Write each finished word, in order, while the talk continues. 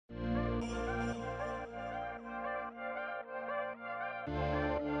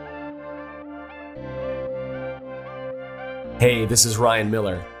Hey, this is Ryan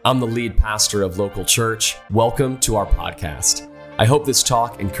Miller. I'm the lead pastor of Local Church. Welcome to our podcast. I hope this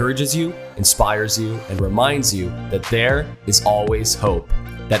talk encourages you, inspires you, and reminds you that there is always hope,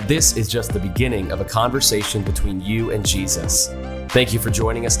 that this is just the beginning of a conversation between you and Jesus. Thank you for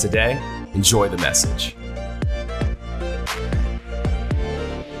joining us today. Enjoy the message.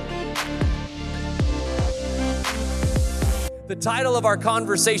 The title of our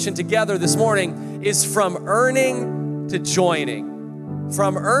conversation together this morning is From Earning to Joining.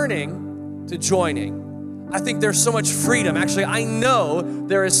 From earning to joining. I think there's so much freedom. Actually, I know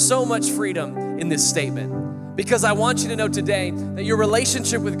there is so much freedom in this statement because I want you to know today that your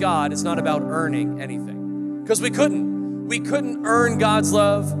relationship with God is not about earning anything. Because we couldn't earn God's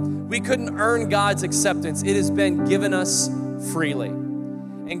love. We couldn't earn God's acceptance. It has been given us freely.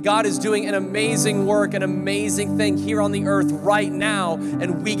 And God is doing an amazing work, an amazing thing here on the earth right now,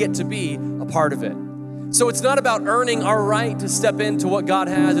 and we get to be a part of it. So it's not about earning our right to step into what God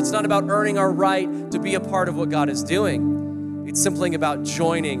has. It's not about earning our right to be a part of what God is doing. It's simply about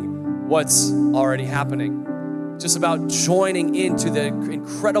joining what's already happening. Just about joining into the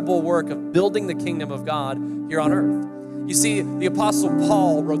incredible work of building the kingdom of God here on earth. You see, the Apostle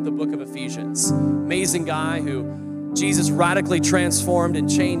Paul wrote the book of Ephesians. Amazing guy who Jesus radically transformed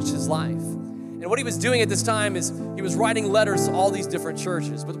and changed his life. And what he was doing at this time is he was writing letters to all these different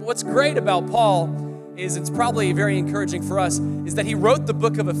churches. But what's great about Paul is, it's probably very encouraging for us, is that he wrote the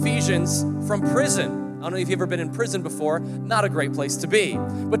book of Ephesians from prison. I don't know if you've ever been in prison before. Not a great place to be.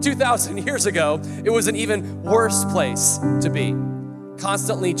 But 2,000 years ago, it was an even worse place to be.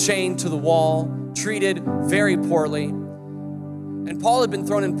 Constantly chained to the wall, treated very poorly. And Paul had been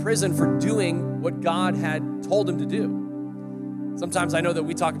thrown in prison for doing what God had told him to do. Sometimes I know that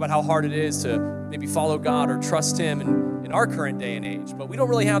we talk about how hard it is to maybe follow God or trust Him in our current day and age, but we don't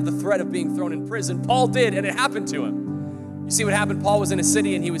really have the threat of being thrown in prison. Paul did, and it happened to him. You see what happened? Paul was in a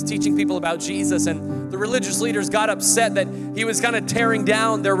city, and he was teaching people about Jesus, and the religious leaders got upset that he was kind of tearing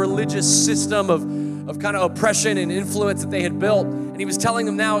down their religious system of kind of oppression and influence that they had built. And he was telling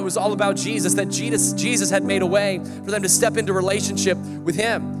them now it was all about Jesus, that Jesus had made a way for them to step into relationship with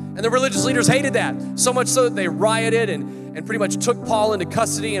Him. And the religious leaders hated that, so much so that they rioted and pretty much took Paul into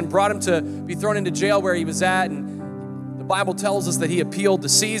custody and brought him to be thrown into jail where he was at. And the Bible tells us that he appealed to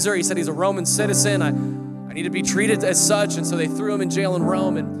Caesar. He said, he's a Roman citizen. I need to be treated as such. And so they threw him in jail in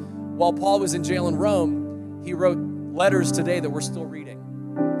Rome. And while Paul was in jail in Rome, he wrote letters today that we're still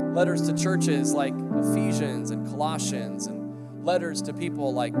reading. Letters to churches like Ephesians and Colossians, and letters to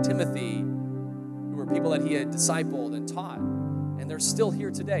people like Timothy, who were people that he had discipled and taught. And they're still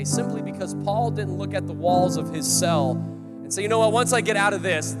here today simply because Paul didn't look at the walls of his cell and say, you know what, once I get out of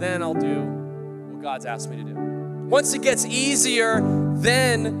this, then I'll do what God's asked me to do. Once it gets easier,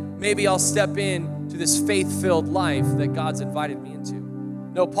 then maybe I'll step into this faith-filled life that God's invited me into.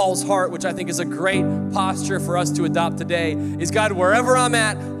 No, Paul's heart, which I think is a great posture for us to adopt today, is God, wherever I'm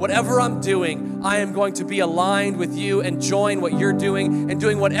at, whatever I'm doing, I am going to be aligned with you and join what you're doing and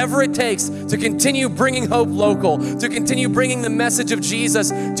doing whatever it takes to continue bringing Hope Local, to continue bringing the message of Jesus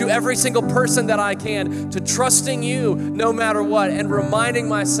to every single person that I can, to trusting you no matter what and reminding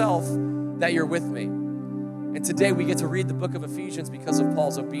myself that you're with me. And today we get to read the book of Ephesians because of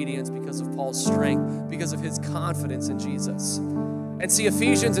Paul's obedience, because of Paul's strength, because of his confidence in Jesus. And see,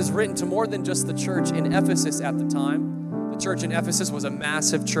 Ephesians is written to more than just the church in Ephesus at the time. The church in Ephesus was a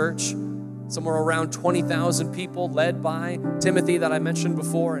massive church, somewhere around 20,000 people, led by Timothy that I mentioned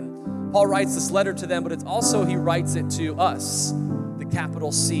before. And Paul writes this letter to them, but it's also, he writes it to us, the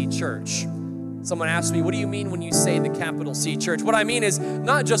capital C church. Someone asked me, what do you mean when you say the capital C church? What I mean is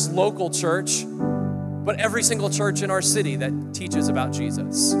not just local church, but every single church in our city that teaches about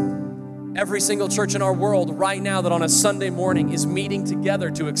Jesus. Every single church in our world right now that on a Sunday morning is meeting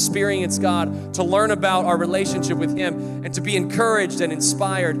together to experience God, to learn about our relationship with Him, and to be encouraged and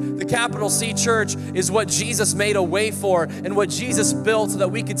inspired. The capital C church is what Jesus made a way for and what Jesus built so that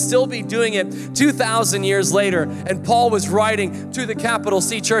we could still be doing it 2,000 years later. And Paul was writing to the capital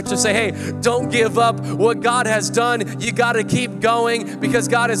C church to say, hey, don't give up what God has done. You got to keep going because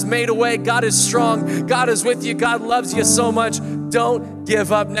God has made a way. God is strong. God is with you. God loves you so much. Don't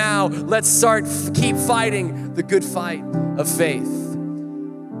give up now. Let's keep fighting the good fight of faith.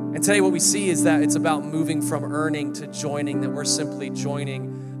 And today what we see is that it's about moving from earning to joining, that we're simply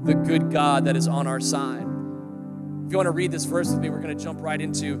joining the good God that is on our side. If you want to read this verse with me, we're going to jump right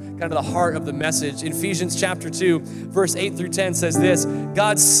into kind of the heart of the message. In Ephesians chapter 2, verse 8 through 10 says this,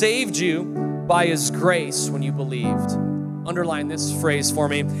 God saved you by His grace when you believed. Underline this phrase for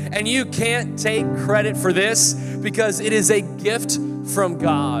me. And you can't take credit for this because it is a gift from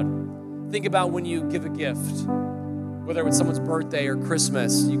God. Think about when you give a gift. whether it's someone's birthday or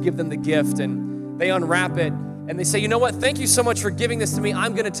Christmas, you give them the gift and they unwrap it and they say, you know what, thank you so much for giving this to me.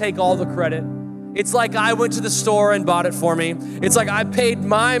 I'm gonna take all the credit. It's like I went to the store and bought it for me. It's like I paid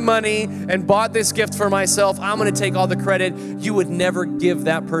my money and bought this gift for myself. I'm gonna take all the credit. You would never give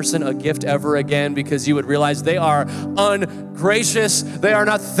that person a gift ever again because you would realize they are ungracious. They are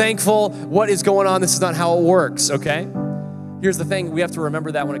not thankful. What is going on? This is not how it works, okay? Here's the thing, we have to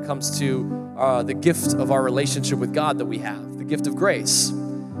remember that when it comes to the gift of our relationship with God that we have, the gift of grace.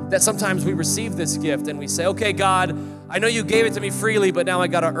 That sometimes we receive this gift and we say, okay, God, I know you gave it to me freely, but now I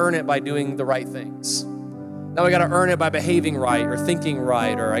gotta earn it by doing the right things. Now I gotta earn it by behaving right or thinking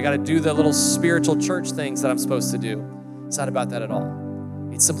right, or I gotta do the little spiritual church things that I'm supposed to do. It's not about that at all.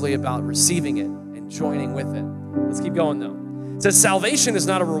 It's simply about receiving it and joining with it. Let's keep going though. It says, salvation is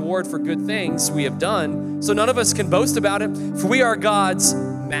not a reward for good things we have done, so none of us can boast about it, for we are God's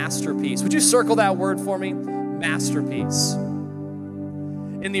masterpiece. Would you circle that word for me? Masterpiece.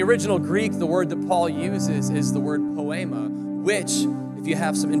 In the original Greek, the word that Paul uses is the word poema, which, if you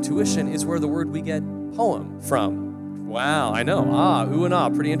have some intuition, is where the word we get poem from. Wow, I know. Ooh and ah,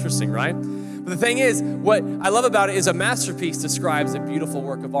 pretty interesting, right? But the thing is, what I love about it is a masterpiece describes a beautiful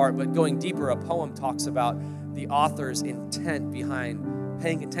work of art, but going deeper, a poem talks about the author's intent behind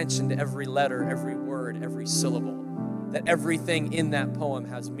paying attention to every letter, every word, every syllable. That everything in that poem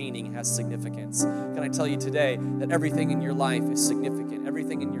has meaning, has significance. Can I tell you today that everything in your life is significant?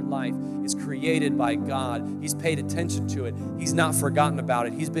 Everything in your life is created by God. He's paid attention to it. He's not forgotten about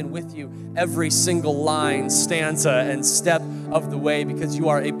it. He's been with you every single line, stanza, and step of the way because you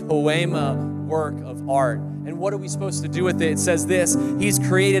are a poema work of art. And what are we supposed to do with it? It says this, He's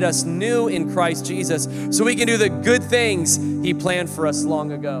created us new in Christ Jesus so we can do the good things He planned for us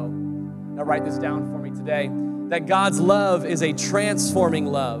long ago. Now write this down for me today. That God's love is a transforming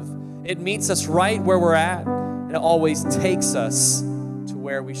love. It meets us right where we're at, and it always takes us to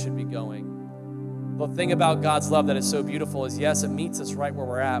where we should be going. The thing about God's love that is so beautiful is, yes, it meets us right where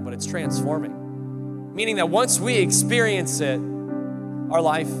we're at, but it's transforming. Meaning that once we experience it, our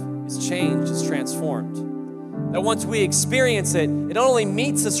life is changed, it's transformed. That once we experience it, it not only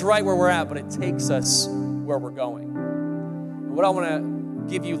meets us right where we're at, but it takes us where we're going. And what I want to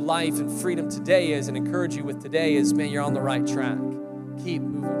give you life and freedom today is, and encourage you with today is, man, you're on the right track. Keep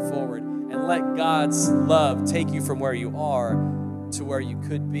moving forward and let God's love take you from where you are to where you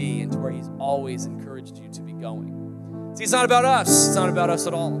could be and to where He's always encouraged you to be going. See, it's not about us. It's not about us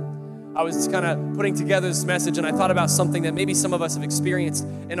at all. I was kind of putting together this message and I thought about something that maybe some of us have experienced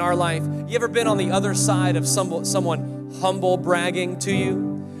in our life. You ever been on the other side of someone humble bragging to you?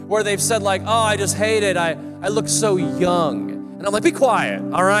 Where they've said like, oh, I just hate it. I look so young. And I'm like, be quiet,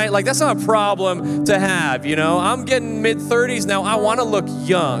 all right? Like, that's not a problem to have, you know? I'm getting mid-30s now. I want to look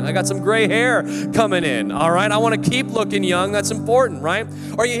young. I got some gray hair coming in, all right? I want to keep looking young. That's important, right?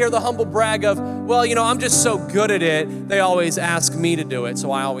 Or you hear the humble brag of, well, you know, I'm just so good at it. They always ask me to do it,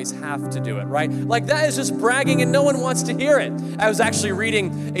 so I always have to do it, right? Like, that is just bragging, and no one wants to hear it. I was actually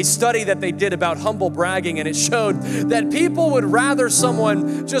reading a study that they did about humble bragging, and it showed that people would rather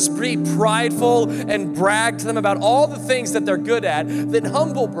someone just be prideful and brag to them about all the things that they're good at than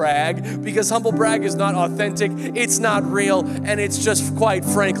humble brag, because humble brag is not authentic, it's not real, and it's just quite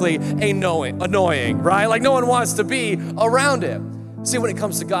frankly annoying, right? Like no one wants to be around it. See, when it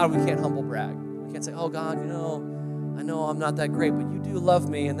comes to God, we can't humble brag. We can't say, oh God, you know, I know I'm not that great, but you do love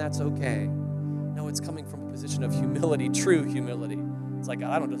me and that's okay. No, it's coming from a position of humility, true humility. It's like,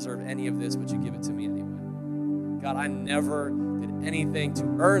 God, I don't deserve any of this, but you give it to me anyway. God, I never did anything to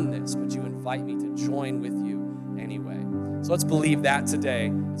earn this, but you invite me to join with you anyway. So let's believe that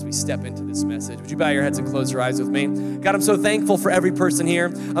today as we step into this message. Would you bow your heads and close your eyes with me? God, I'm so thankful for every person here.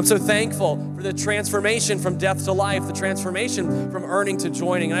 I'm so thankful for the transformation from death to life, the transformation from earning to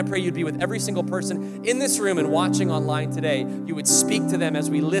joining. And I pray you'd be with every single person in this room and watching online today. You would speak to them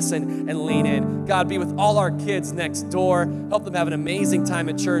as we listen and lean in. God, be with all our kids next door. Help them have an amazing time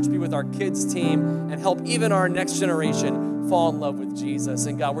at church. Be with our kids team and help even our next generation fall in love with Jesus.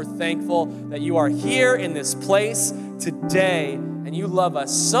 And God, we're thankful that you are here in this place today and you love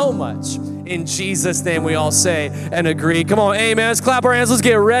us so much. In Jesus' name we all say and agree. Come on, amen. Let's clap our hands. Let's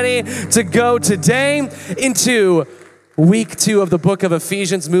get ready to go today into week 2 of the book of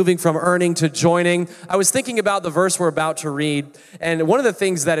Ephesians, moving from earning to joining. I was thinking about the verse we're about to read, and one of the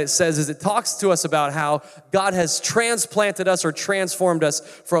things that it says is it talks to us about how God has transplanted us or transformed us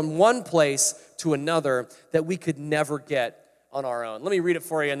from one place to another that we could never get on our own. Let me read it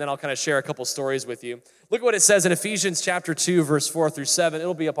for you, and then I'll kind of share a couple stories with you. Look at what it says in Ephesians chapter 2, verse 4 through 7.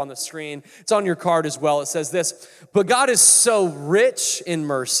 It'll be up on the screen. It's on your card as well. It says this, but God is so rich in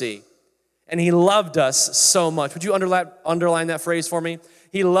mercy and he loved us so much. Would you underline that phrase for me?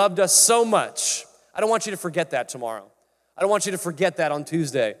 He loved us so much. I don't want you to forget that tomorrow. I don't want you to forget that on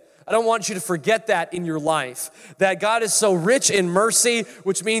Tuesday. I don't want you to forget that in your life, that God is so rich in mercy,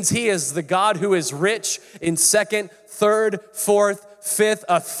 which means he is the God who is rich in second, third, fourth, fifth,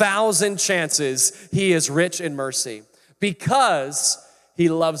 1,000 chances. He is rich in mercy because he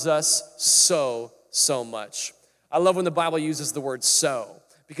loves us so, so much. I love when the Bible uses the word so,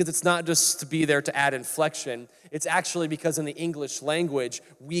 because it's not just to be there to add inflection. It's actually because in the English language,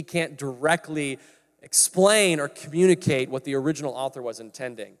 we can't directly explain or communicate what the original author was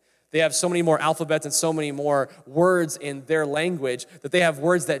intending. They have so many more alphabets and so many more words in their language that they have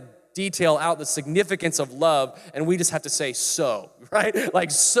words that detail out the significance of love, and we just have to say so, right?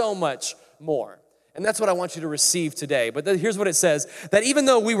 Like so much more. And that's what I want you to receive today. But here's what it says, that even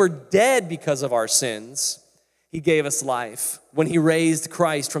though we were dead because of our sins, he gave us life when he raised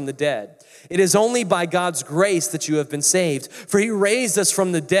Christ from the dead. It is only by God's grace that you have been saved. For he raised us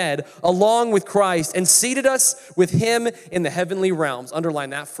from the dead along with Christ and seated us with him in the heavenly realms.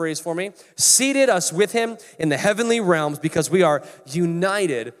 Underline that phrase for me. Seated us with him in the heavenly realms because we are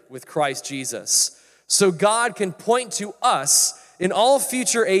united with Christ Jesus. So God can point to us in all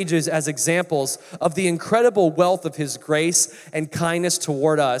future ages as examples of the incredible wealth of his grace and kindness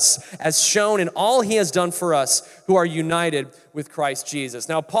toward us, as shown in all he has done for us who are united with Christ Jesus.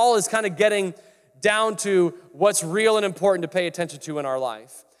 Now, Paul is kind of getting down to what's real and important to pay attention to in our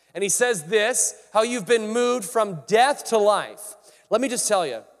life. And he says this, how you've been moved from death to life. Let me just tell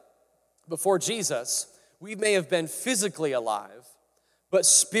you, before Jesus, we may have been physically alive, but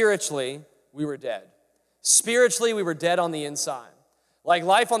spiritually, we were dead. Spiritually, we were dead on the inside. Like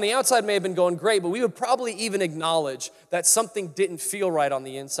life on the outside may have been going great, but we would probably even acknowledge that something didn't feel right on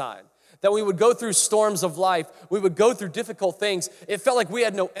the inside. That we would go through storms of life, we would go through difficult things. It felt like we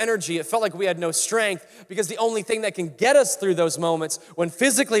had no energy, it felt like we had no strength, because the only thing that can get us through those moments, when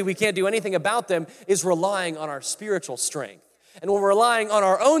physically we can't do anything about them, is relying on our spiritual strength. And when we're relying on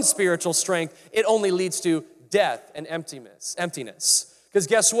our own spiritual strength, it only leads to death and emptiness. Because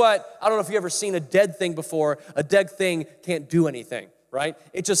guess what? I don't know if you've ever seen a dead thing before. A dead thing can't do anything, right?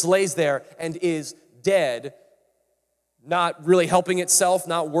 It just lays there and is dead, not really helping itself,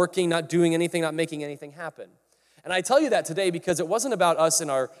 not working, not doing anything, not making anything happen. And I tell you that today because it wasn't about us in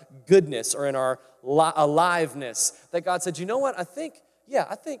our goodness or in our aliveness that God said, you know what? I think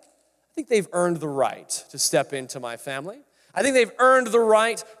they've earned the right to step into my family. I think they've earned the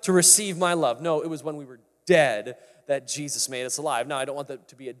right to receive my love. No, it was when we were dead that Jesus made us alive. Now, I don't want that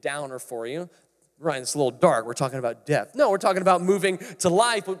to be a downer for you. Ryan, it's a little dark. We're talking about death. No, we're talking about moving to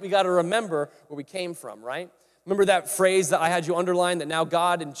life, but we got to remember where we came from, right? Remember that phrase that I had you underline, that now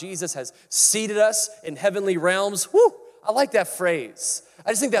God and Jesus has seated us in heavenly realms? Woo! I like that phrase. I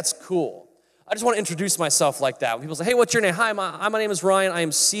just think that's cool. I just want to introduce myself like that. When people say, hey, what's your name? Hi, my name is Ryan. I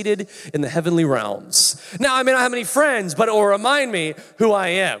am seated in the heavenly realms. Now, I may not have any friends, but it will remind me who I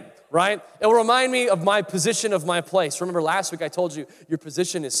am. Right? It will remind me of my position, of my place. Remember last week I told you your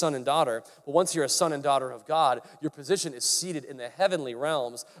position is son and daughter. But once you're a son and daughter of God, your position is seated in the heavenly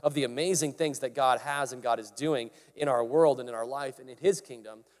realms of the amazing things that God has and God is doing in our world and in our life and in his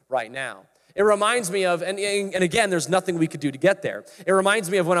kingdom right now. It reminds me of, and again, there's nothing we could do to get there. It reminds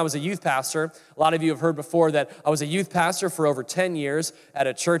me of when I was a youth pastor. A lot of you have heard before that I was a youth pastor for over 10 years at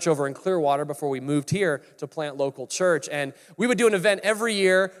a church over in Clearwater before we moved here to plant local church. And we would do an event every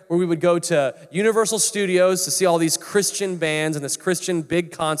year where we would go to Universal Studios to see all these Christian bands and this Christian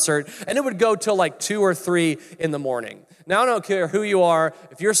big concert. And it would go till like 2 or 3 in the morning. Now, I don't care who you are,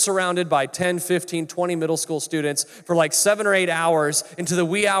 if you're surrounded by 10, 15, 20 middle school students for like 7 or 8 hours into the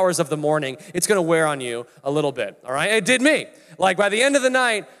wee hours of the morning, it's going to wear on you a little bit, all right? It did me. Like by the end of the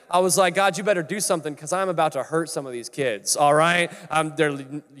night, I was like, God, you better do something because I'm about to hurt some of these kids, all right? They're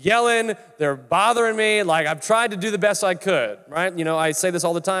yelling, they're bothering me. Like I've tried to do the best I could, right? You know, I say this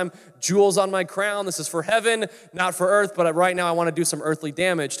all the time, jewels on my crown. This is for heaven, not for earth, but right now I want to do some earthly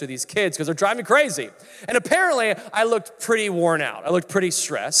damage to these kids because they're driving me crazy. And apparently I looked pretty worn out. I looked pretty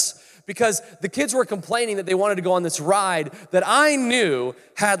stressed because the kids were complaining that they wanted to go on this ride that I knew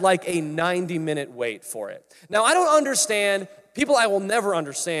had like a 90-minute wait for it. Now, I don't understand. People I will never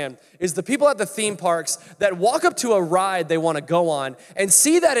understand is the people at the theme parks that walk up to a ride they want to go on and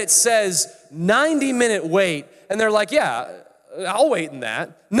see that it says 90-minute wait, and they're like, yeah, I'll wait in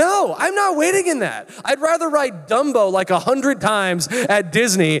that. No, I'm not waiting in that. I'd rather ride Dumbo like 100 times at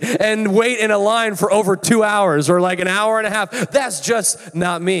Disney and wait in a line for over 2 hours or like an hour and a half. That's just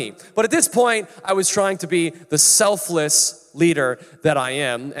not me. But at this point, I was trying to be the selfless leader that I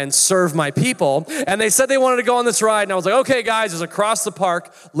am and serve my people. And they said they wanted to go on this ride. And I was like, okay, guys, it's across the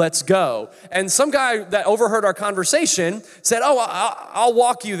park. Let's go. And some guy that overheard our conversation said, oh, I'll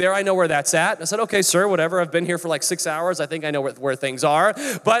walk you there. I know where that's at. I said, okay, sir, whatever. I've been here for like 6 hours. I think I know where things are.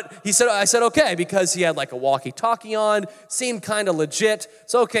 But I said, okay, because he had like a walkie-talkie on, seemed kind of legit.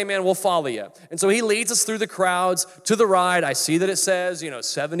 So, okay, man, we'll follow you. And so he leads us through the crowds to the ride. I see that it says,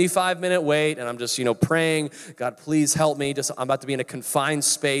 75-minute wait. And I'm just, praying, God, please help me. I'm about to be in a confined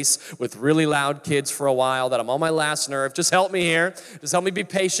space with really loud kids for a while that I'm on my last nerve. Just help me here. Just help me be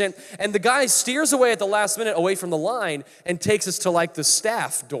patient. And the guy steers away at the last minute away from the line and takes us to like the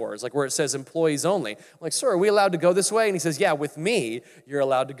staff doors, like where it says employees only. I'm like, sir, are we allowed to go this way? And he says, yeah, with me, you're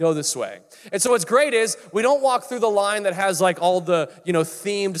allowed to go this way. And so what's great is we don't walk through the line that has like all the,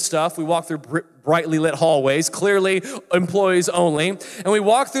 themed stuff. We walk through brightly lit hallways, clearly employees only. And we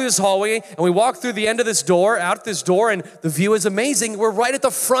walk through this hallway and we walk through the end of this door, out this door, and the view is amazing. We're right at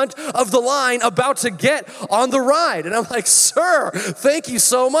the front of the line about to get on the ride. And I'm like, sir, thank you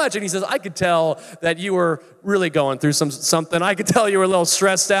so much. And he says, I could tell that you were really going through something. I could tell you were a little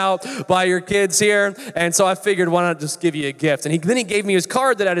stressed out by your kids here. And so I figured, why not just give you a gift? And then he gave me his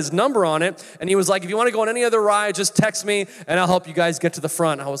card that had his number on it. And he was like, if you want to go on any other ride, just text me and I'll help you guys get to the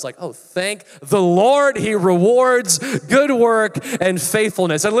front. And I was like, oh, thank the Lord. He rewards good work and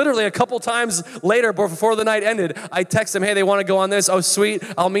faithfulness. And literally a couple times later, before the night ended, I text him, hey, they want to go on this. Oh, sweet.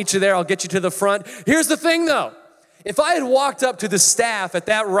 I'll meet you there. I'll get you to the front. Here's the thing, though. If I had walked up to the staff at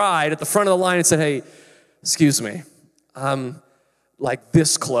that ride at the front of the line and said, hey, excuse me, I'm like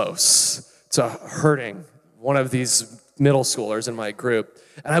this close to hurting one of these middle schoolers in my group,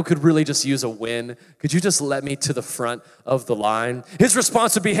 and I could really just use a win. Could you just let me to the front of the line? His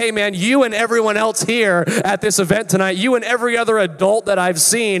response would be, hey man, you and everyone else here at this event tonight, you and every other adult that I've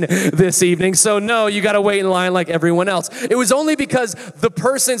seen this evening, so no, you gotta wait in line like everyone else. It was only because the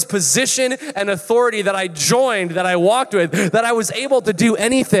person's position and authority that I joined, that I walked with, that I was able to do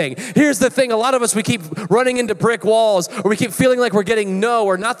anything. Here's the thing, a lot of us, we keep running into brick walls, or we keep feeling like we're getting no,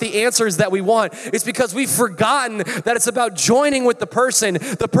 or not the answers that we want. It's because we've forgotten that it's about joining with the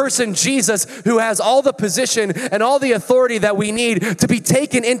person Jesus, who has all the position and all the authority that we need to be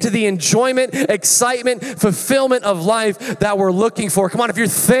taken into the enjoyment, excitement, fulfillment of life that we're looking for. Come on, if you're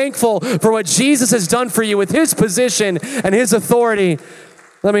thankful for what Jesus has done for you with his position and his authority,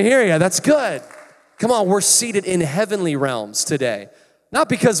 let me hear you. That's good. Come on, we're seated in heavenly realms today. Not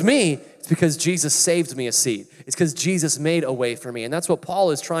because me, it's because Jesus saved me a seat. It's because Jesus made a way for me. And that's what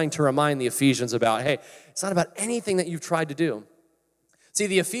Paul is trying to remind the Ephesians about. Hey, it's not about anything that you've tried to do. See,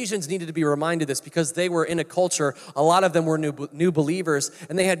 the Ephesians needed to be reminded this because they were in a culture, a lot of them were new believers,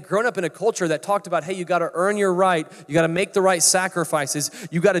 and they had grown up in a culture that talked about, hey, you got to earn your right, you got to make the right sacrifices,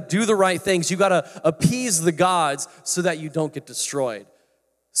 you got to do the right things, you got to appease the gods so that you don't get destroyed,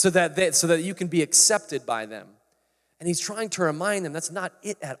 so that you can be accepted by them. And he's trying to remind them that's not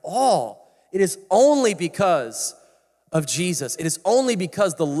it at all. It is only because of Jesus. It is only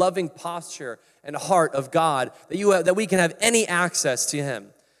because the loving posture and heart of God that we can have any access to him.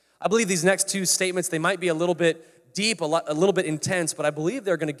 I believe these next two statements, they might be a little bit deep, a little bit intense, but I believe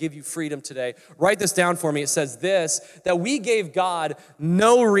they're going to give you freedom today. Write this down for me. It says this, that we gave God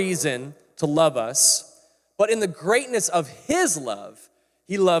no reason to love us, but in the greatness of his love,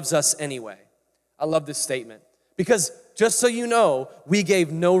 he loves us anyway. I love this statement because just so you know, we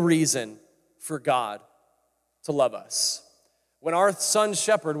gave no reason for God to love us. When our son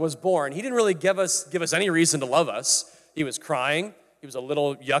Shepherd was born, he didn't really give us any reason to love us. He was crying. He was a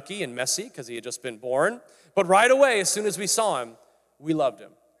little yucky and messy because he had just been born. But right away, as soon as we saw him, we loved him.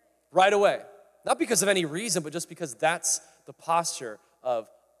 Right away. Not because of any reason, but just because that's the posture of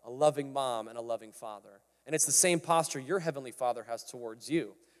a loving mom and a loving father. And it's the same posture your heavenly Father has towards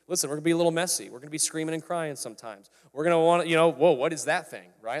you. Listen, we're going to be a little messy. We're going to be screaming and crying sometimes. We're going to want to, whoa, what is that thing,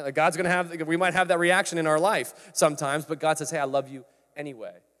 right? Like God's going to we might have that reaction in our life sometimes, but God says, hey, I love you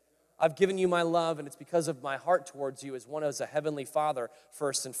anyway. I've given you my love, and it's because of my heart towards you as a heavenly Father,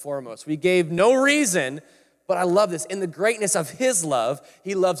 first and foremost. We gave no reason, but I love this. In the greatness of his love,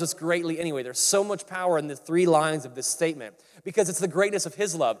 he loves us greatly anyway. There's so much power in the 3 lines of this statement because it's the greatness of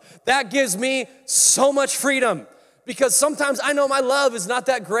his love. That gives me so much freedom. Because sometimes I know my love is not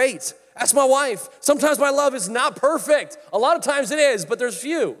that great. Ask my wife. Sometimes my love is not perfect. A lot of times it is, but there's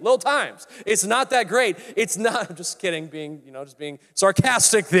few, little times. It's not that great. It's not, I'm just kidding, being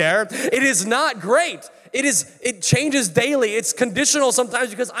sarcastic there. It is not great. It changes daily. It's conditional sometimes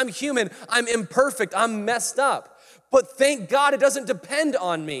because I'm human. I'm imperfect. I'm messed up. But thank God it doesn't depend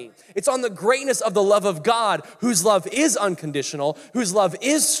on me. It's on the greatness of the love of God, whose love is unconditional, whose love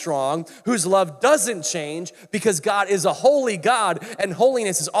is strong, whose love doesn't change, because God is a holy God, and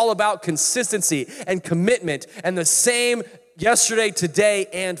holiness is all about consistency and commitment, and the same yesterday, today,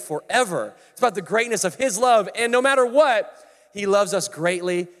 and forever. It's about the greatness of his love, and no matter what, he loves us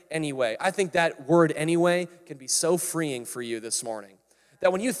greatly anyway. I think that word anyway can be so freeing for you this morning.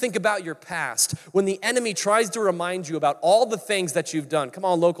 That when you think about your past, when the enemy tries to remind you about all the things that you've done, come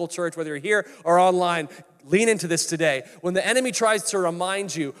on, local church, whether you're here or online, lean into this today. When the enemy tries to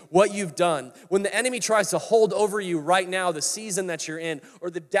remind you what you've done, when the enemy tries to hold over you right now the season that you're in, or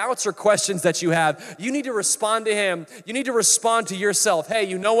the doubts or questions that you have, you need to respond to him. You need to respond to yourself. Hey,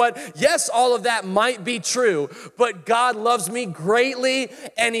 you know what? Yes, all of that might be true, but God loves me greatly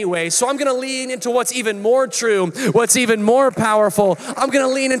anyway. So I'm going to lean into what's even more true, what's even more powerful. I'm going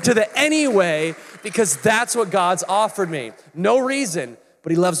to lean into the anyway, because that's what God's offered me. No reason,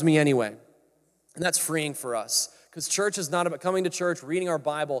 but he loves me anyway. And that's freeing for us, because church is not about coming to church, reading our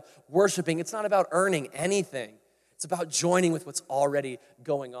Bible, worshiping. It's not about earning anything. It's about joining with what's already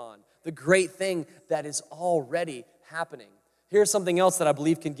going on, the great thing that is already happening. Here's something else that I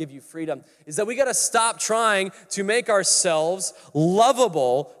believe can give you freedom, is that we got to stop trying to make ourselves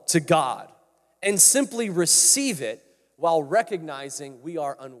lovable to God and simply receive it while recognizing we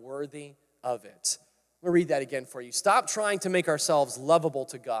are unworthy of it. I'm going to read that again for you. Stop trying to make ourselves lovable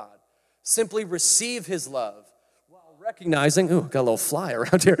to God. Simply receive his love while recognizing, got a little fly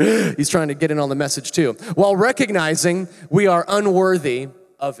around here. He's trying to get in on the message too. While recognizing we are unworthy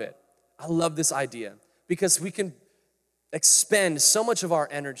of it. I love this idea because we can expend so much of our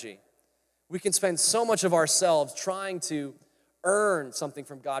energy. We can spend so much of ourselves trying to earn something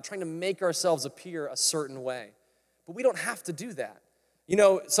from God, trying to make ourselves appear a certain way. But we don't have to do that. You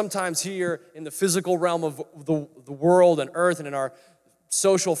know, sometimes here in the physical realm of the world and earth and in our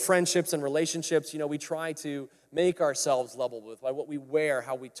social friendships and relationships, we try to make ourselves lovable with by what we wear,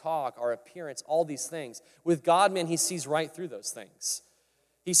 how we talk, our appearance, all these things. With God, man, he sees right through those things.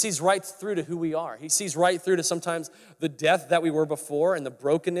 He sees right through to who we are. He sees right through to sometimes the death that we were before and the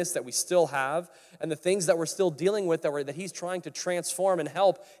brokenness that we still have and the things that we're still dealing with that he's trying to transform and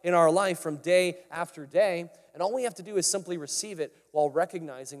help in our life from day after day. And all we have to do is simply receive it while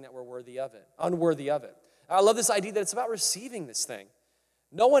recognizing that we're unworthy of it. I love this idea that it's about receiving this thing.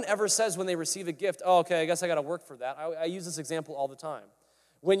 No one ever says when they receive a gift, oh, okay, I guess I got to work for that. I use this example all the time.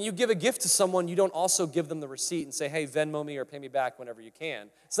 When you give a gift to someone, you don't also give them the receipt and say, hey, Venmo me or pay me back whenever you can.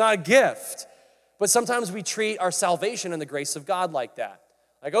 It's not a gift. But sometimes we treat our salvation and the grace of God like that.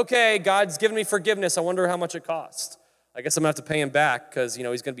 Like, okay, God's given me forgiveness. I wonder how much it cost. I guess I'm going to have to pay him back because, he's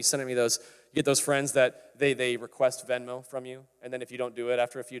going to be sending me those. You get those friends that they request Venmo from you, and then if you don't do it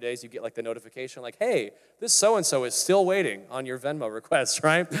after a few days, you get like the notification like, hey, this so-and-so is still waiting on your Venmo request,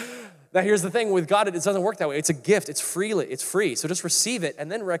 right? Now here's the thing, with God, it doesn't work that way. It's a gift, it's free, so just receive it and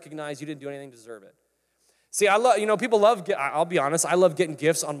then recognize you didn't do anything to deserve it. See, people love, I'll be honest, I love getting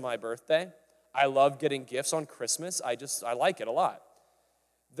gifts on my birthday. I love getting gifts on Christmas. I like it a lot.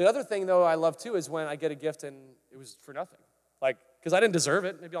 The other thing, though, I love too is when I get a gift and it was for nothing. Like, because I didn't deserve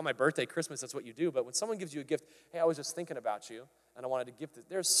it. Maybe on my birthday, Christmas, that's what you do. But when someone gives you a gift, hey, I was just thinking about you, and I wanted to gift it.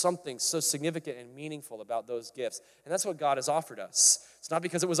 There's something so significant and meaningful about those gifts. And that's what God has offered us. It's not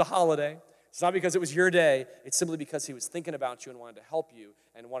because it was a holiday. It's not because it was your day. It's simply because he was thinking about you and wanted to help you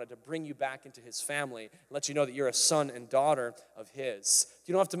and wanted to bring you back into his family and let you know that you're a son and daughter of his.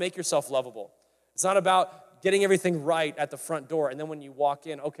 You don't have to make yourself lovable. It's not about getting everything right at the front door, and then when you walk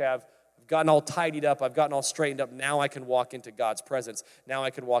in, okay, I've gotten all tidied up, I've gotten all straightened up, now I can walk into God's presence, now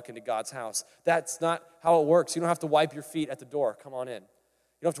I can walk into God's house. That's not how it works. You don't have to wipe your feet at the door. Come on in.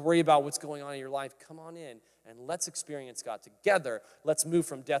 You don't have to worry about what's going on in your life. Come on in, and let's experience God together. Let's move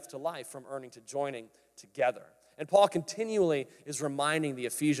from death to life, from earning to joining together. And Paul continually is reminding the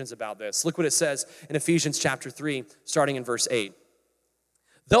Ephesians about this. Look what it says in Ephesians chapter 3, starting in verse 8.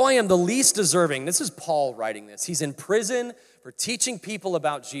 Though I am the least deserving, this is Paul writing this. He's in prison for teaching people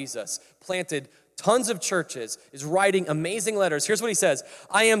about Jesus, planted tons of churches, is writing amazing letters. Here's what he says.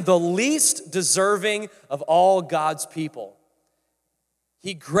 I am the least deserving of all God's people.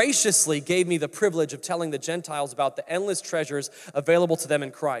 He graciously gave me the privilege of telling the Gentiles about the endless treasures available to them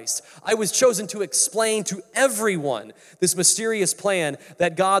in Christ. I was chosen to explain to everyone this mysterious plan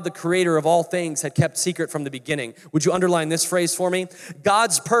that God, the creator of all things, had kept secret from the beginning. Would you underline this phrase for me?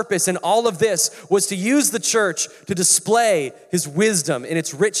 God's purpose in all of this was to use the church to display his wisdom in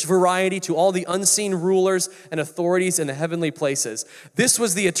its rich variety to all the unseen rulers and authorities in the heavenly places. This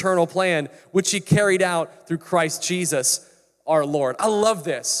was the eternal plan which he carried out through Christ Jesus, our Lord. I love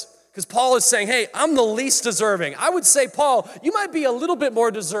this Because Paul is saying, hey, I'm the least deserving. I would say, Paul, you might be a little bit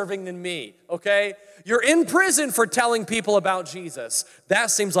more deserving than me, okay? You're in prison for telling people about Jesus.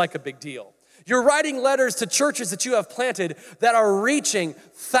 That seems like a big deal. You're writing letters to churches that you have planted that are reaching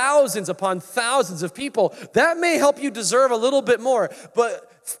thousands upon thousands of people. That may help you deserve a little bit more. But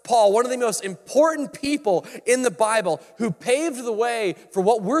Paul, one of the most important people in the Bible who paved the way for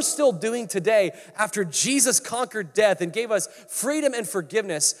what we're still doing today after Jesus conquered death and gave us freedom and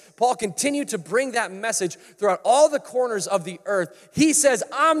forgiveness, Paul continued to bring that message throughout all the corners of the earth. He says,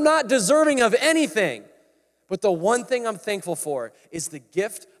 I'm not deserving of anything, but the one thing I'm thankful for is the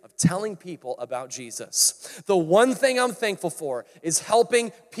gift of telling people about Jesus. The one thing I'm thankful for is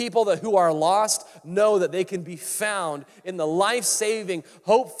helping people who are lost know that they can be found in the life-saving,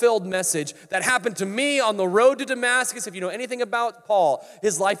 hope-filled message that happened to me on the road to Damascus. If you know anything about Paul,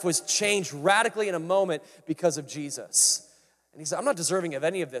 his life was changed radically in a moment because of Jesus. And he said, I'm not deserving of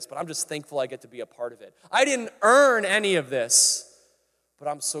any of this, but I'm just thankful I get to be a part of it. I didn't earn any of this, but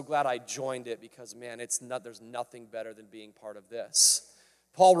I'm so glad I joined it because, man, there's nothing better than being part of this.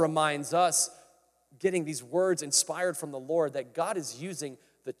 Paul reminds us, getting these words inspired from the Lord, that God is using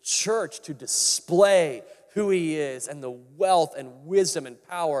the church to display who he is and the wealth and wisdom and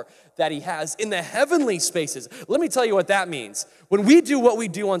power that he has in the heavenly spaces. Let me tell you what that means. When we do what we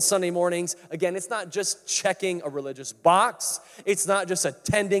do on Sunday mornings, again, it's not just checking a religious box. It's not just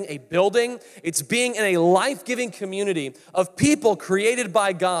attending a building. It's being in a life-giving community of people created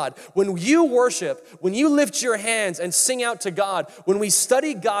by God. When you worship, when you lift your hands and sing out to God, when we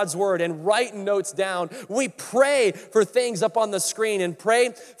study God's word and write notes down, when we pray for things up on the screen and pray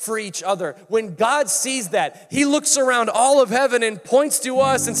for each other, when God sees that, he looks around all of heaven and points to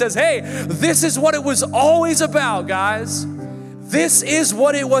us and says, hey, this is what it was always about, guys. This is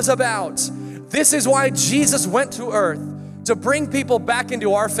what it was about. This is why Jesus went to earth, to bring people back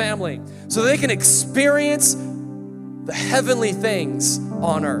into our family so they can experience the heavenly things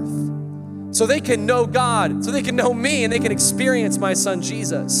on earth. So they can know God, so they can know me, and they can experience my son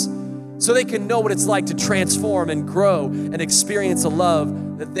Jesus. So they can know what it's like to transform and grow and experience a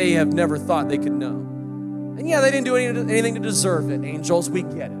love that they have never thought they could know. And yeah, they didn't do anything to deserve it, angels, we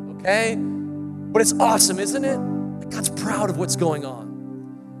get it, okay? But it's awesome, isn't it? God's proud of what's going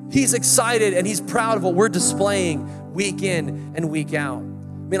on. He's excited and he's proud of what we're displaying week in and week out.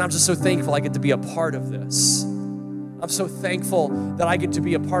 Man, I'm just so thankful I get to be a part of this. I'm so thankful that I get to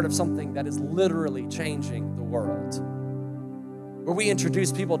be a part of something that is literally changing the world. Where we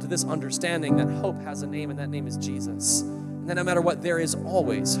introduce people to this understanding that hope has a name, and that name is Jesus. And that no matter what, there is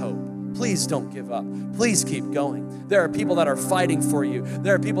always hope. Please don't give up. Please keep going. There are people that are fighting for you.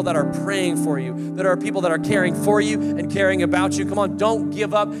 There are people that are praying for you. There are people that are caring for you and caring about you. Come on, don't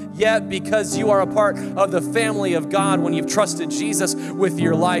give up yet, because you are a part of the family of God when you've trusted Jesus with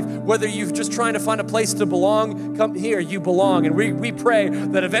your life. Whether you're just trying to find a place to belong, come here, you belong. And we pray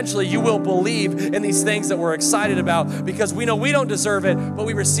that eventually you will believe in these things that we're excited about, because we know we don't deserve it, but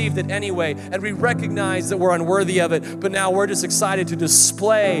we received it anyway. And we recognize that we're unworthy of it, but now we're just excited to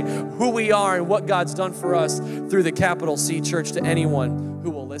display who we are and what God's done for us through the capital C Church to anyone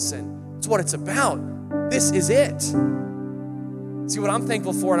who will listen. It's what it's about. This is it. See, what I'm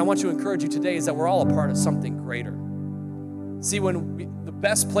thankful for, and I want to encourage you today, is that we're all a part of something greater. See, the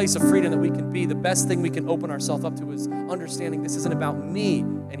best place of freedom that we can be, the best thing we can open ourselves up to is understanding this isn't about me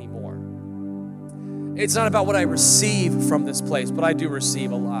anymore. It's not about what I receive from this place, but I do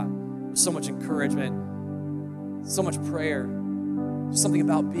receive a lot. There's so much encouragement, so much prayer. There's something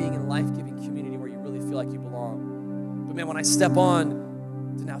about being in a life-giving community where you really feel like you belong. But man, when I step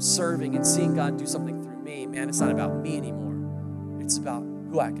on to now serving and seeing God do something through me, man, it's not about me anymore. It's about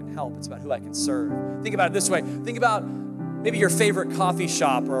who I can help. It's about who I can serve. Think about it this way. Think about maybe your favorite coffee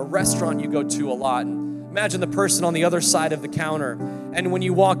shop or a restaurant you go to a lot. And imagine the person on the other side of the counter. And when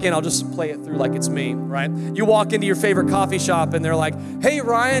you walk in, I'll just play it through like it's me, right? You walk into your favorite coffee shop and they're like, hey,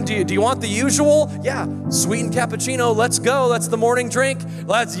 Ryan, do you want the usual? Yeah, sweetened cappuccino, let's go. That's the morning drink.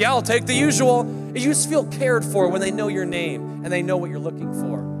 I'll take the usual. You just feel cared for when they know your name and they know what you're looking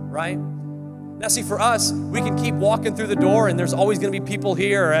for, right? Now see, for us, we can keep walking through the door and there's always gonna be people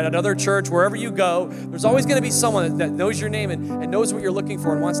here or at another church, wherever you go, there's always gonna be someone that knows your name and knows what you're looking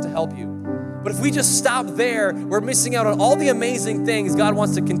for and wants to help you. But if we just stop there, we're missing out on all the amazing things God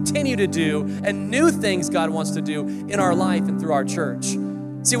wants to continue to do and new things God wants to do in our life and through our church.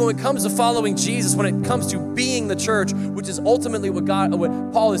 See, when it comes to following Jesus, when it comes to being the church, which is ultimately what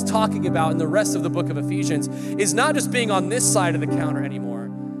Paul is talking about in the rest of the book of Ephesians, is not just being on this side of the counter anymore.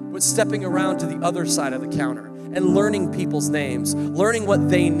 but stepping around to the other side of the counter and learning people's names, learning what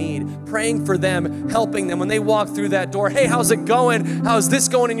they need, praying for them, helping them when they walk through that door. Hey, how's it going? How's this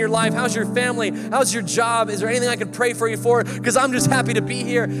going in your life? How's your family? How's your job? Is there anything I can pray for you for? Because I'm just happy to be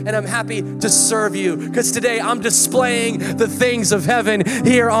here and I'm happy to serve you. Because today I'm displaying the things of heaven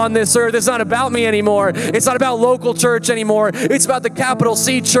here on this earth. It's not about me anymore. It's not about local church anymore. It's about the capital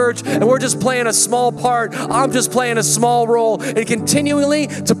C church, and we're just playing a small part. I'm just playing a small role and continually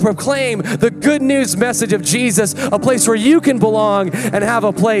to proclaim the good news message of Jesus, a place where you can belong and have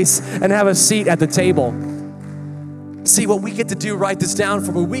a place and have a seat at the table. See, what we get to do, write this down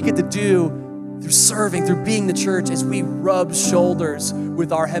for what we get to do through serving, through being the church, is we rub shoulders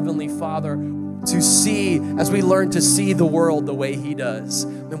with our Heavenly Father to see, as we learn to see the world the way He does.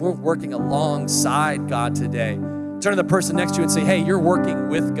 And we're working alongside God today. Turn to the person next to you and say, hey, you're working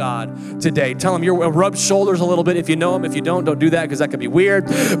with God today. Tell them you're rub shoulders a little bit if you know Him. If you don't do that because that could be weird.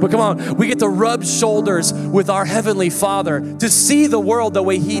 But come on, we get to rub shoulders with our Heavenly Father to see the world the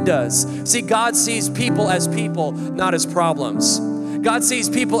way He does. See, God sees people, not as problems. God sees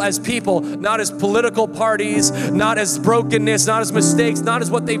people, not as political parties, not as brokenness, not as mistakes, not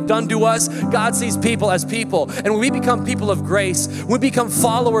as what they've done to us. God sees people as people. And when we become people of grace, when we become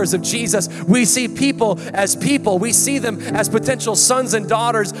followers of Jesus, we see people as people. We see them as potential sons and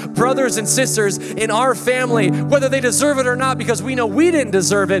daughters, brothers and sisters in our family, whether they deserve it or not, because we know we didn't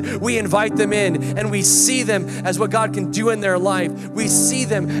deserve it. We invite them in and we see them as what God can do in their life. We see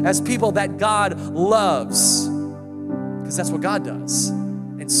them as people that God loves. Because that's what God does.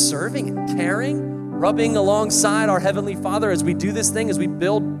 And serving and caring, rubbing alongside our Heavenly Father as we do this thing, as we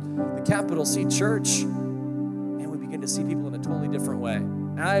build the capital C church, and we begin to see people in a totally different way.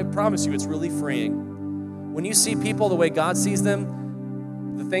 And I promise you, it's really freeing. When you see people the way God sees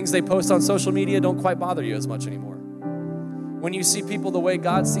them, the things they post on social media don't quite bother you as much anymore. When you see people the way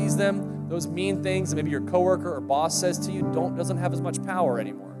God sees them, those mean things that maybe your coworker or boss says to you doesn't have as much power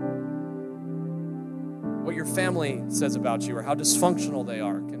anymore. What your family says about you or how dysfunctional they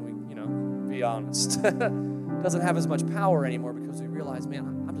are, can we, be honest, doesn't have as much power anymore because we realize,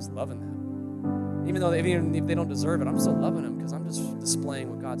 man, I'm just loving them. Even if they don't deserve it, I'm still loving them because I'm just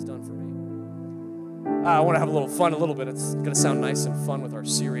displaying what God's done for me. I want to have a little fun a little bit. It's going to sound nice and fun with our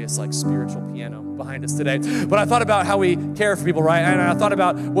serious, spiritual piano behind us today. But I thought about how we care for people, right? And I thought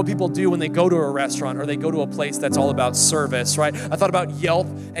about what people do when they go to a restaurant or they go to a place that's all about service, right? I thought about Yelp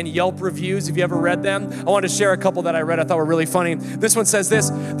and Yelp reviews. Have you ever read them? I wanted to share a couple that I read I thought were really funny. This one says this: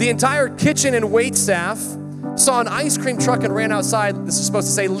 the entire kitchen and wait staff saw an ice cream truck and ran outside. This is supposed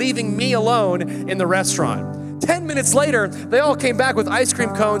to say, leaving me alone in the restaurant. 10 minutes later, they all came back with ice cream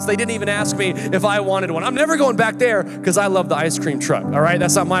cones. They didn't even ask me if I wanted one. I'm never going back there because I love the ice cream truck, all right?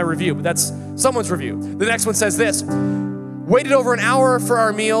 That's not my review, but that's someone's review. The next one says this: waited over an hour for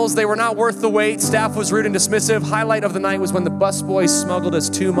our meals. They were not worth the wait. Staff was rude and dismissive. Highlight of the night was when the busboy smuggled us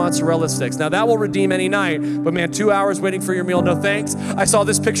 2 mozzarella sticks. Now that will redeem any night, but man, 2 hours waiting for your meal, no thanks. I saw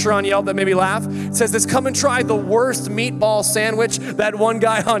this picture on Yelp that made me laugh. It says this: come and try the worst meatball sandwich that one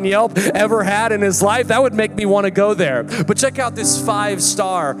guy on Yelp ever had in his life. That would make me want to go there. But check out this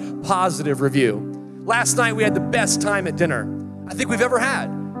 5-star positive review. Last night we had the best time at dinner I think we've ever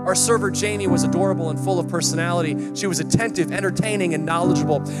had. Our server, Jamie, was adorable and full of personality. She was attentive, entertaining, and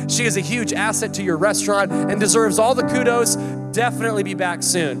knowledgeable. She is a huge asset to your restaurant and deserves all the kudos. Definitely be back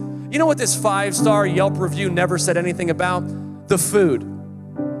soon. You know what this 5-star Yelp review never said anything about? The food.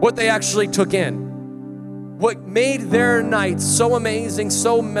 What they actually took in. What made their night so amazing,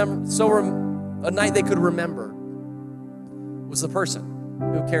 a night they could remember, was the person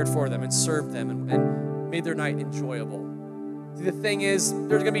who cared for them and served them and made their night enjoyable. The thing is,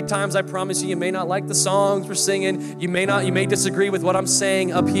 there's going to be times, I promise you may not like the songs we're singing. You may disagree with what I'm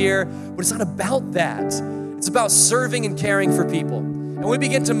saying up here, but it's not about that. It's about serving and caring for people. And we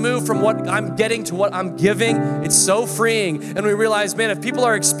begin to move from what I'm getting to what I'm giving. It's so freeing. And we realize, man, if people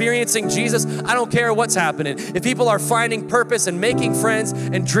are experiencing Jesus, I don't care what's happening. If people are finding purpose and making friends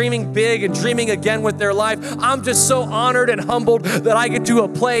and dreaming big and dreaming again with their life, I'm just so honored and humbled that I get to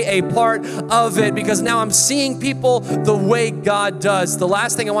play a part of it, because now I'm seeing people the way God does. The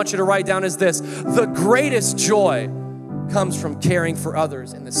last thing I want you to write down is this: the greatest joy comes from caring for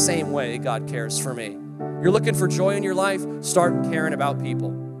others in the same way God cares for me. You're looking for joy in your life? Start caring about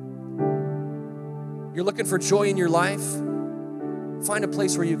people. You're looking for joy in your life? Find a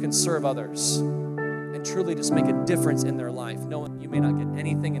place where you can serve others and truly just make a difference in their life, knowing you may not get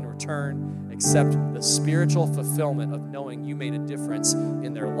anything in return except the spiritual fulfillment of knowing you made a difference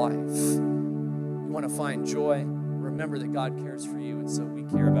in their life. You want to find joy? Remember that God cares for you, and so we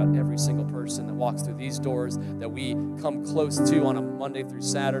care about every single person that walks through these doors, that we come close to on a Monday through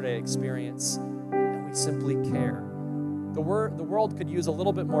Saturday experience, and we simply care. The world could use a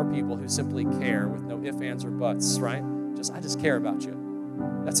little bit more people who simply care with no ifs, ands, or buts, right? I just care about you.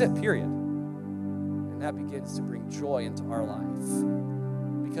 That's it, period. And that begins to bring joy into our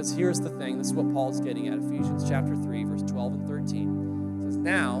life. Because here's the thing, this is what Paul's getting at, Ephesians chapter 3, verse 12 and 13. It says,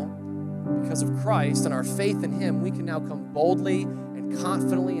 now, because of Christ and our faith in him, we can now come boldly and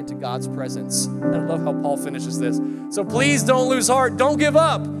confidently into God's presence. And I love how Paul finishes this. So please don't lose heart, don't give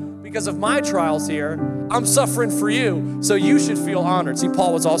up. Because of my trials here, I'm suffering for you, so you should feel honored. See,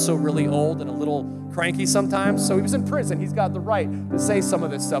 Paul was also really old and a little cranky sometimes, so he was in prison. He's got the right to say some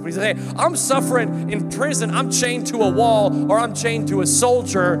of this stuff. He said, hey, I'm suffering in prison. I'm chained to a wall, or I'm chained to a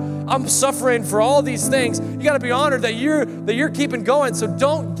soldier. I'm suffering for all these things. You got to be honored that you're keeping going, so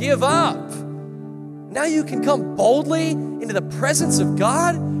don't give up. Now you can come boldly into the presence of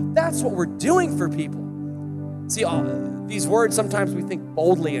God. That's what we're doing for people. See, these words, sometimes we think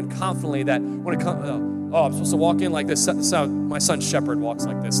boldly and confidently that when it comes, I'm supposed to walk in like this. So my son Shepherd walks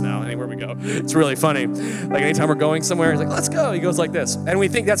like this now anywhere we go. It's really funny. Like anytime we're going somewhere, he's like, let's go. He goes like this. And we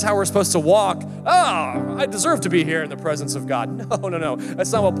think that's how we're supposed to walk. Oh, I deserve to be here in the presence of God. No.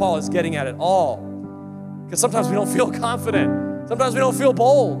 That's not what Paul is getting at all. Because sometimes we don't feel confident. Sometimes we don't feel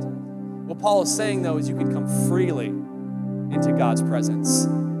bold. What Paul is saying, though, is you can come freely into God's presence.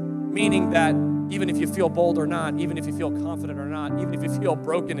 Meaning that even if you feel bold or not, even if you feel confident or not, even if you feel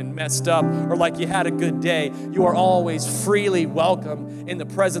broken and messed up or like you had a good day, you are always freely welcome in the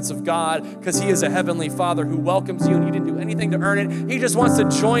presence of God because he is a heavenly Father who welcomes you and you didn't do anything to earn it. He just wants to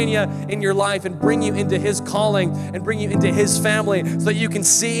join you in your life and bring you into his calling and bring you into his family so that you can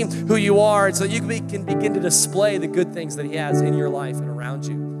see who you are and so that you can begin to display the good things that he has in your life and around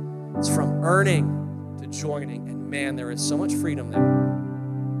you. It's from earning to joining, and man, there is so much freedom there.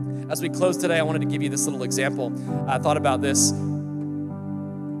 As we close today, I wanted to give you this little example. I thought about this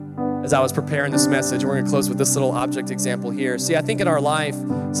as I was preparing this message. We're going to close with this little object example here. See, I think in our life,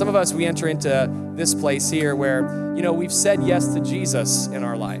 some of us, we enter into this place here where, we've said yes to Jesus in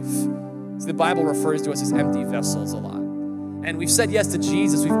our life. See, the Bible refers to us as empty vessels a lot. And we've said yes to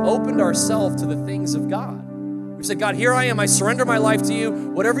Jesus. We've opened ourselves to the things of God. We've said, God, here I am. I surrender my life to you.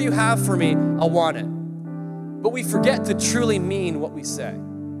 Whatever you have for me, I want it. But we forget to truly mean what we say.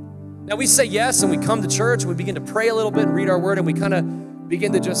 Now, we say yes, and we come to church, and we begin to pray a little bit and read our word, and we kind of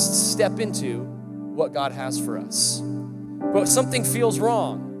begin to just step into what God has for us. But something feels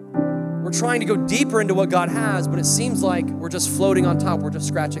wrong. We're trying to go deeper into what God has, but it seems like we're just floating on top. We're just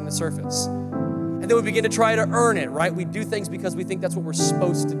scratching the surface. And then we begin to try to earn it, right? We do things because we think that's what we're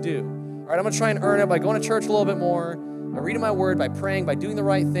supposed to do. All right, I'm going to try and earn it by going to church a little bit more, by reading my word, by praying, by doing the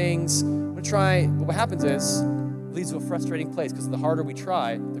right things. I'm going to try, but what happens is, it leads to a frustrating place because the harder we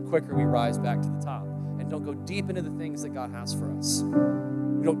try, the quicker we rise back to the top and don't go deep into the things that God has for us.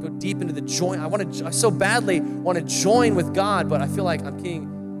 We don't go deep into the join. I so badly want to join with God, but I feel like I'm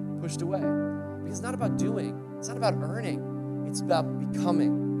being pushed away. Because it's not about doing. It's not about earning. It's about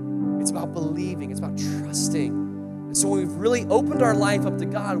becoming. It's about believing. It's about trusting. And so when we've really opened our life up to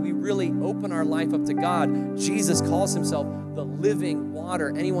God, we really open our life up to God. Jesus calls himself the living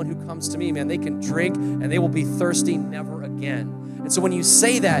water. Anyone who comes to me, man, they can drink and they will be thirsty never again. And so when you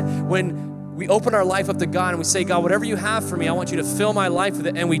say that, when we open our life up to God and we say, God, whatever you have for me, I want you to fill my life with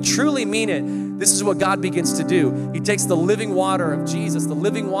it. And we truly mean it. This is what God begins to do. He takes the living water of Jesus, the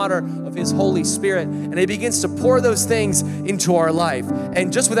living water of his Holy Spirit, and he begins to pour those things into our life.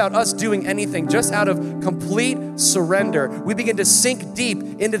 And just without us doing anything, just out of complete surrender, we begin to sink deep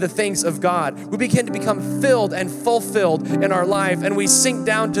into the things of God. We begin to become filled and fulfilled in our life, and we sink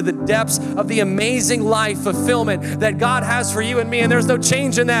down to the depths of the amazing life fulfillment that God has for you and me. And there's no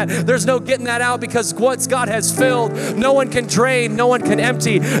change in that. There's no getting that out because what God has filled, no one can drain, no one can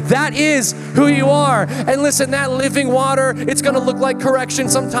empty. That is who you are. And listen, that living water, it's going to look like correction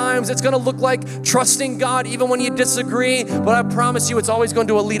sometimes. It's going to look like trusting God even when you disagree. But I promise you, it's always going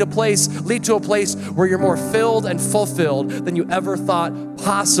to lead to a place where you're more filled and fulfilled than you ever thought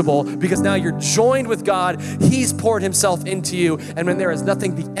possible, because now you're joined with God. He's poured himself into you. And when there is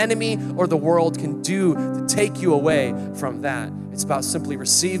nothing the enemy or the world can do to take you away from that, it's about simply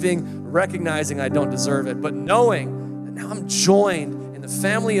receiving, recognizing I don't deserve it, but knowing that now I'm joined in the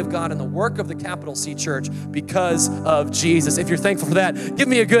family of God and the work of the capital C Church because of Jesus. If you're thankful for that, give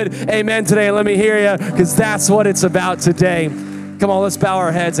me a good amen today and let me hear you, because that's what it's about today. Come on, let's bow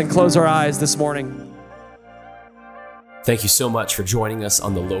our heads and close our eyes this morning. Thank you so much for joining us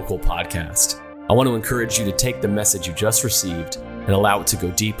on the Local Podcast. I want to encourage you to take the message you just received and allow it to go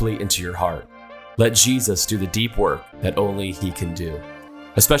deeply into your heart. Let Jesus do the deep work that only he can do.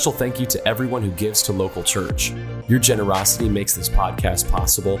 A special thank you to everyone who gives to local church. Your generosity makes this podcast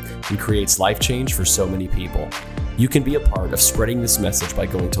possible and creates life change for so many people. You can be a part of spreading this message by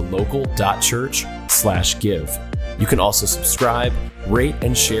going to local.church/give. You can also subscribe, rate,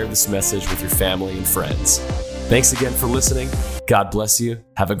 and share this message with your family and friends. Thanks again for listening. God bless you.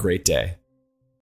 Have a great day.